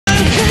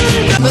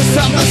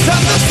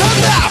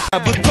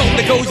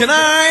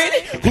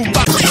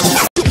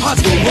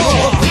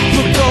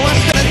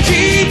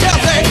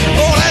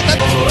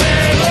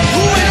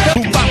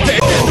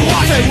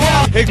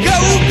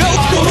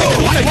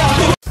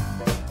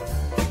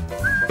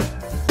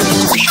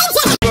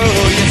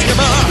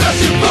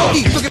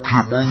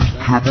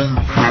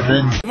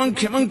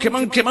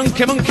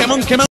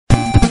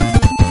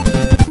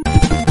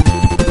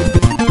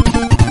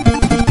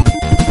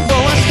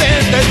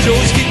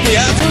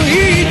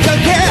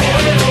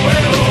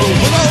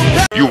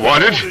You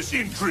want it? This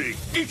intrigue,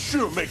 it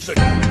sure makes it.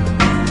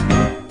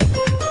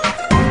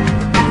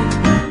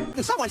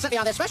 Someone sent me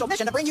on this special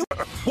mission to bring you.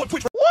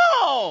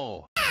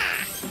 Whoa!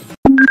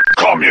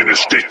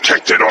 Communist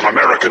detected on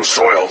American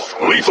soil.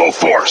 Lethal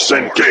force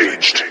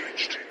engaged.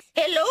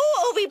 Hello,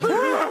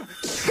 Obi-Poo.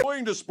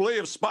 Annoying display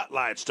of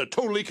spotlights to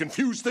totally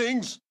confuse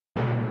things.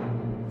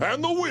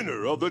 And the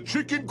winner of the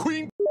Chicken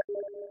Queen.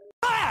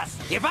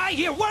 If I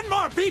hear one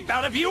more beep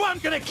out of you, I'm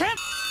gonna camp.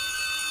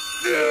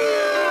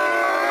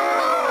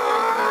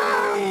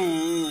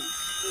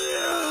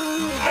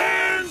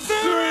 And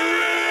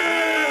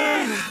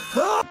three.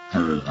 The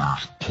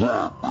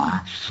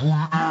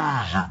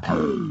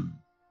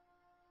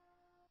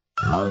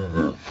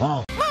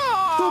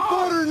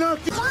butternut.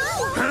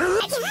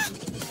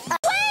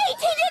 Wait,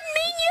 he didn't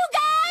mean you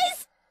guys.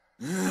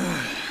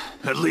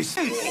 At least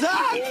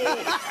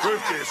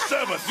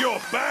 57th, you're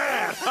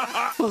bad.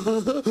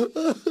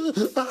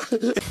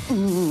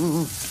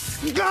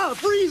 God,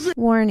 freeze.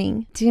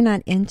 Warning, do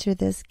not enter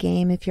this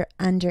game if you're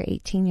under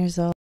 18 years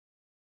old.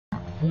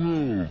 Well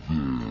then,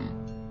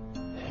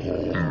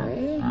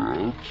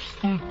 that's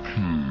the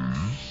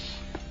case.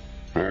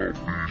 I'll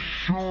be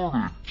sure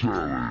to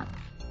tell him.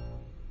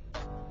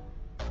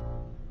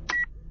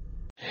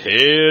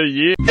 Hell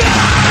yeah.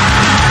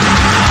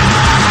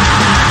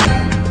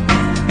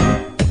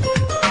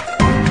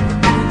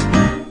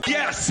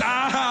 Yes,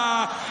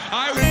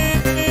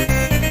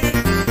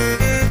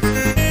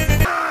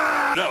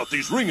 Now,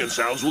 these ringing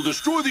sounds will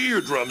destroy the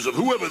eardrums of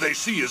whoever they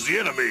see as the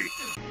enemy.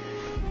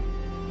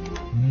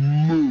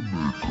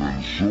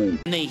 When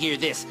they hear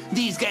this,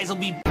 these guys will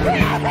be.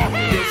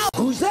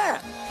 Who's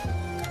that?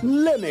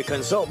 Let me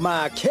consult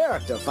my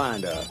character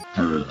finder.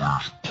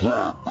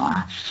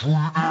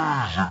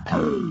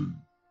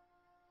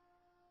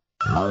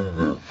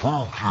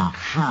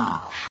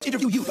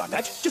 Interview you, Dog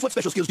Patch. Just what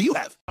special skills do you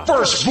have?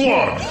 First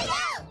blood.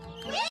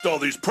 All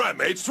these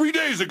primates 3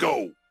 days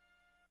ago.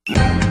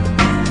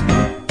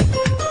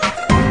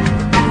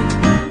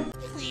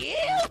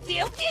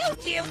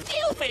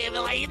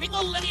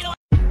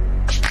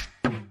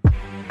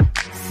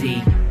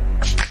 See.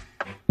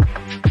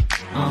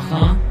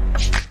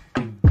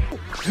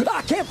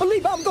 I can't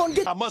believe I'm gonna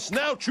get. I must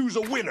now choose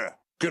a winner.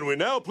 Can we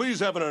now please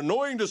have an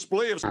annoying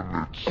display of... It's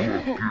lucky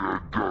I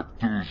got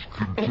those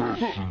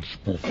contestants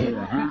before they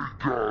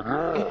got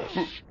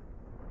us.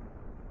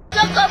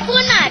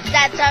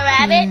 That's a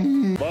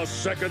rabbit. The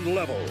second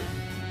level.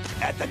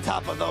 At the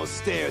top of those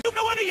stairs. You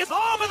know what he is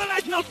all of the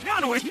national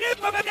piano is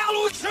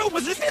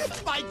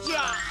my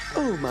job.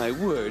 Oh my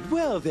word,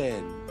 well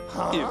then.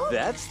 If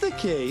that's the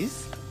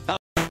case...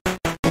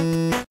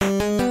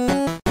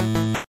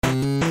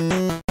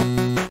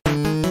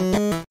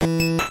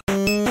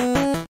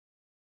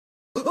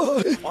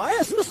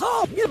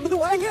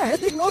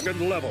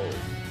 Second level.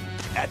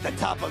 At the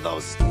top of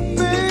those...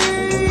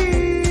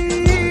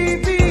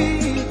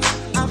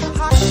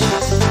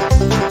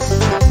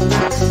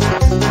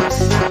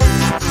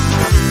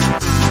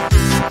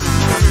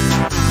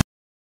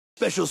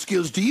 Special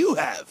skills do you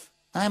have?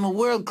 I'm a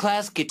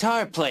world-class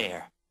guitar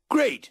player.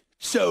 Great.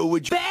 So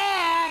would you...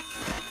 Back!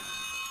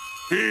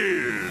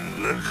 Here,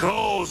 the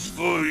call's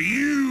for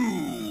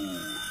you.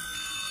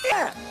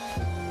 Yeah.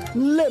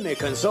 Let me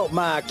consult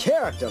my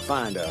character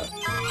finder.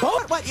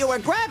 Put what you were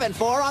grabbing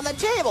for on the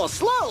table,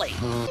 slowly.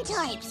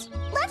 Types.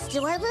 Let's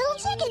do our little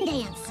chicken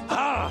dance.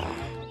 Ah.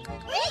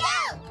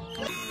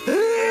 Here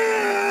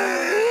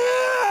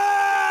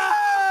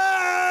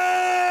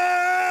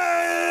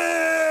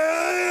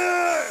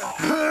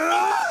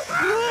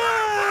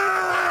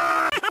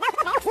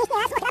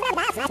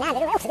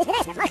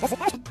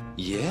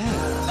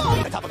Yeah.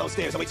 At the top of those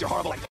stairs awaits your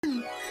horrible...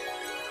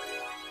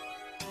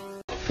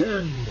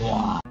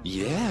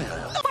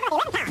 Yeah.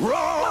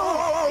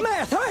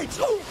 Math heights.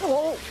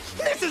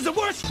 This is the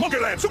worst!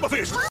 Monkeyland,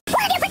 Superfish!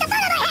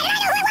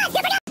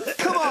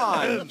 Come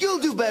on, you'll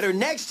do better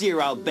next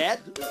year, I'll bet.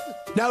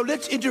 Now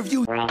let's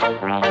interview...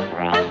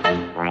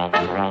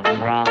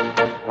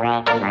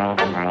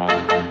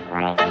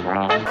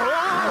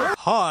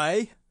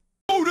 Hi.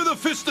 Go to the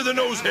fist of the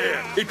nose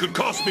hair! It could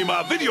cost me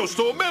my video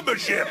store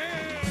membership!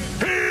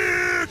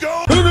 Here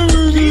goes...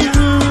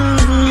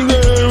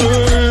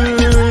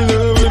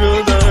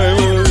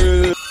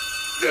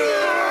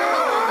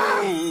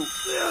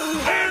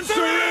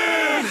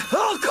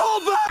 I'll call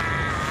back.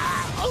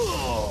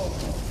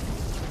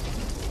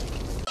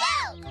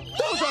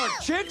 Those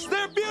aren't chicks,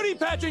 they're beauty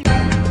pageant!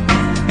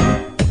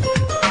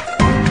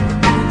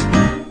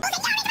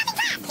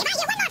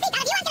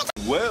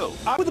 Well,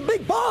 With the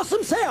big boss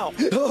himself.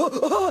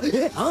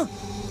 Huh?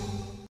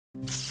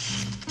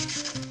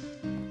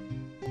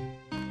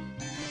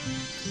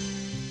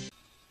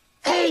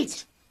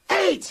 Eight!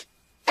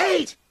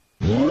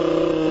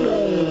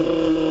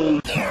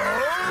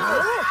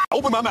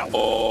 Open my mouth.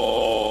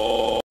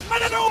 Oh.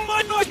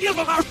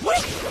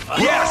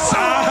 Yes!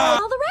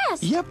 All the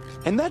rest. Yep,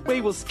 and that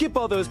way we'll skip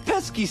all those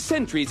pesky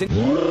sentries and...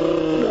 Reason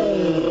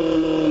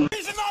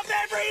of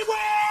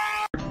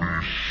everywhere!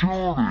 Be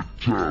sure to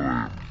tell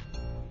him.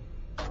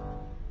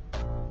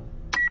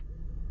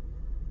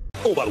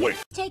 Oh, by the way.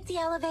 Take the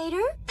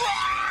elevator.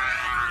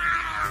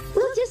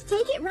 We'll just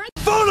take it right.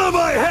 Phone on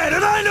my head,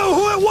 and I know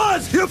who it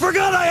was! You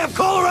forgot I have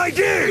caller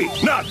ID!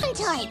 Not.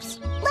 Types.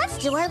 Let's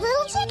do our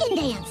little chicken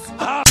dance.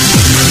 My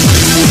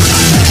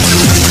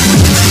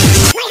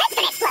head's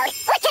gonna explode.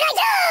 What can I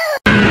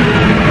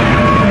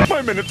do?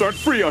 My minutes aren't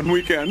free on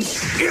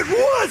weekends. It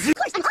was! Of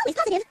course, I'm always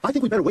positive. I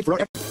think we better wait for our...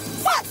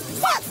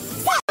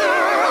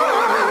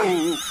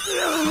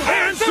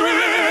 Answer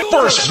it!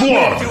 First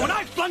blood. And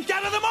I flunked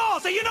out of them all,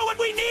 so you know what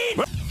we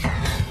need?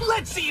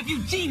 Let's see if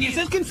you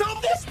geniuses can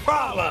solve this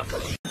problem.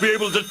 Be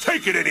able to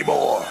take it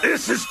anymore.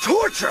 This is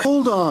torture.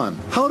 Hold on.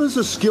 How does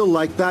a skill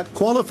like that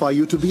qualify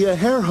you to be a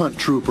hare hunt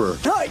trooper?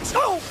 Types!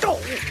 Oh!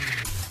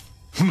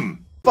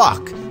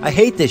 Fuck. I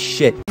hate this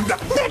shit.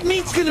 That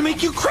meat's gonna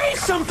make you crave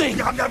something.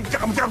 You said I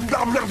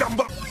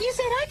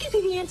could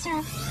be the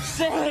answer.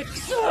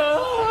 Sex.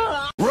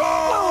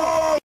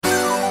 Wrong.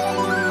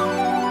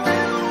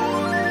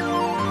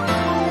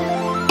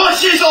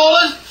 She's all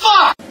as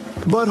fuck.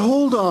 But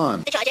hold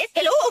on. The charges.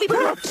 Hello,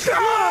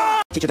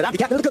 Teacher, the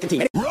captain of the cooking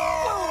team.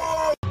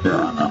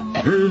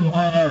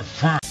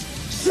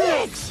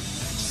 Six.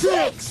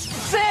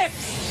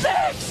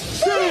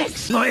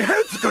 My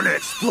head's gonna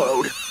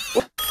explode.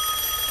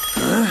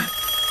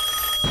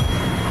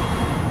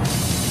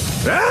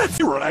 That's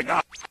what I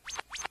got.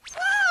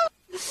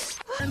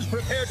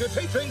 Prepare to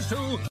take things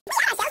to.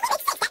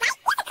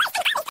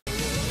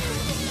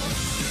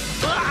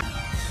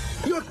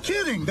 You're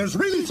kidding! There's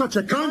really such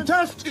a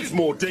contest? It's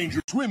more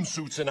dangerous.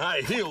 Swimsuits and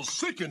high heels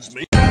sickens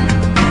me.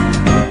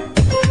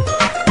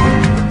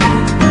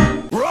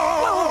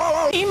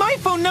 Wrong. My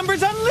phone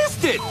number's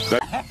unlisted.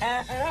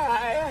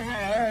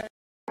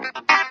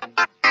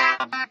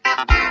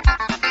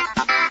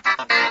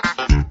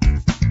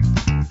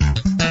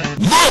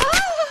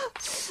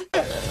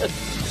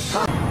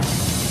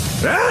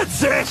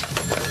 That's it.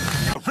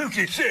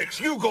 56,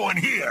 you go in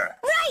here.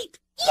 Right!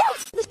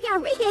 Yes! The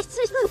scary is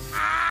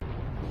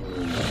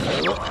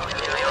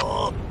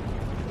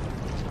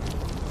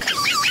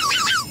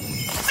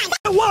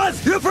It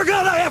was! You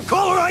forgot I have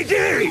caller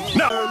ID!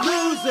 No!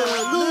 Loser!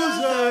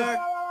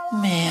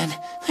 Man,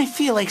 I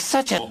feel like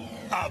such a...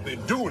 I've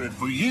been doing it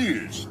for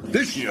years.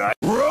 This year I...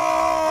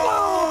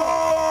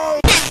 Wrong!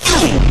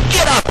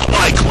 Get up,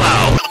 my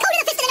cloud!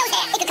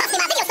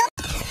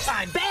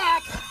 I'm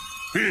back!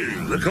 Here,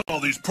 look at all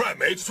these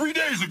primates 3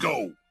 days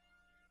ago.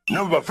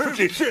 Number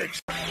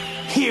 56.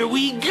 Here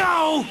we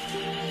go!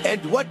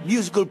 And what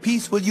musical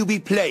piece will you be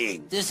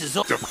playing? This is...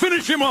 To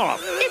finish him off.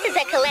 This is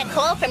a collect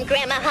call from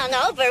Grandma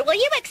Hungover. Will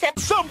you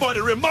accept?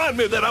 Somebody remind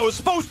me that I was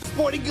supposed to...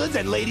 Sporting goods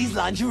and ladies'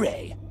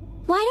 lingerie.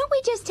 Why don't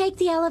we just take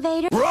the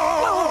elevator?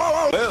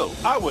 Wrong! Well,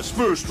 I was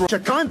first. A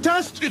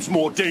contest? It's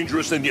more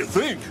dangerous than you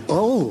think.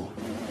 Oh.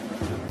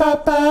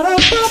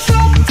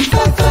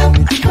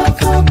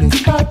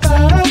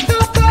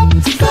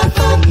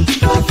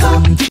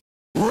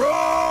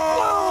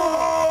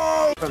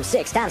 Wrong! From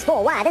 6 times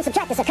 4y, then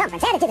subtract the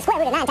circumference, add it to the square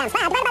root of 9 times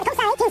 5, divided by the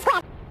cosine 18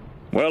 squared.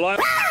 Well, I...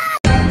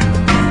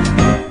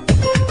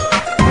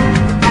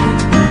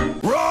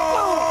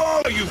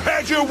 Wrong! You've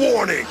had your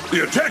warning.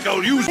 The attack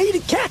I'll use... Need to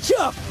catch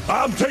up!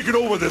 I'm taking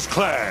over this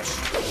class.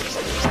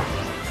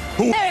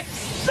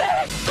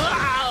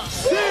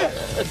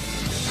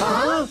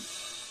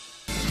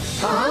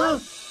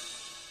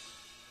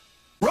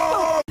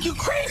 Wrong! You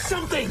crave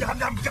something!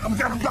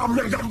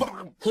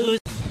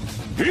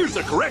 Here's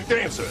the correct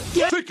answer.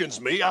 Sickens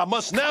me, I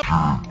must now...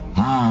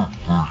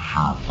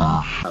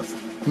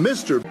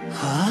 Mr.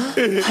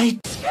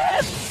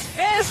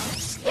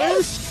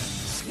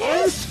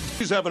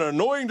 He's having an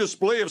annoying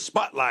display of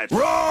spotlights.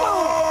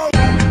 Wrong!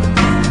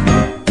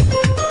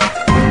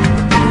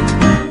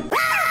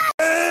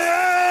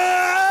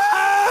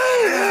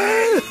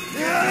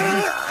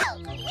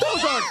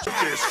 Those aren't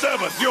your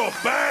seventh, you're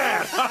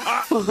bad!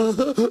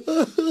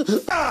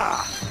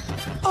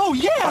 Oh,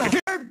 yeah!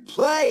 Third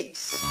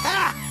place!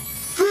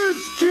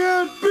 This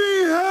can't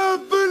be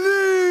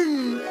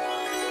happening!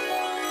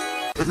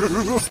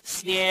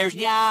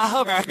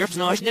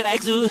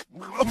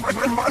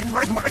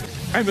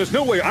 And there's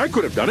no way I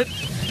could have done it.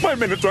 My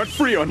minutes aren't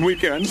free on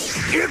weekends.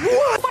 It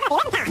was!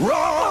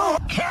 Wrong!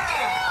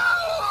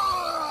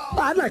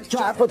 I'd like to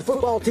try out for the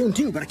football team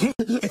too, but I can't.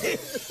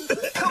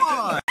 Come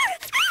on!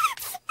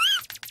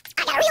 I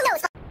got a real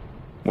nose.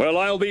 Well,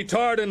 I'll be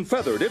tarred and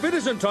feathered if it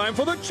isn't time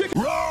for the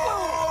chicken.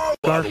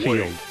 By the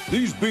way,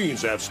 these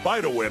beans have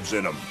spider webs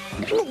in them.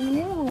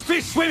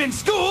 Fish swim in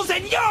schools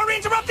and you're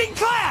interrupting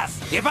class!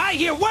 If I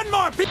hear one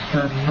more...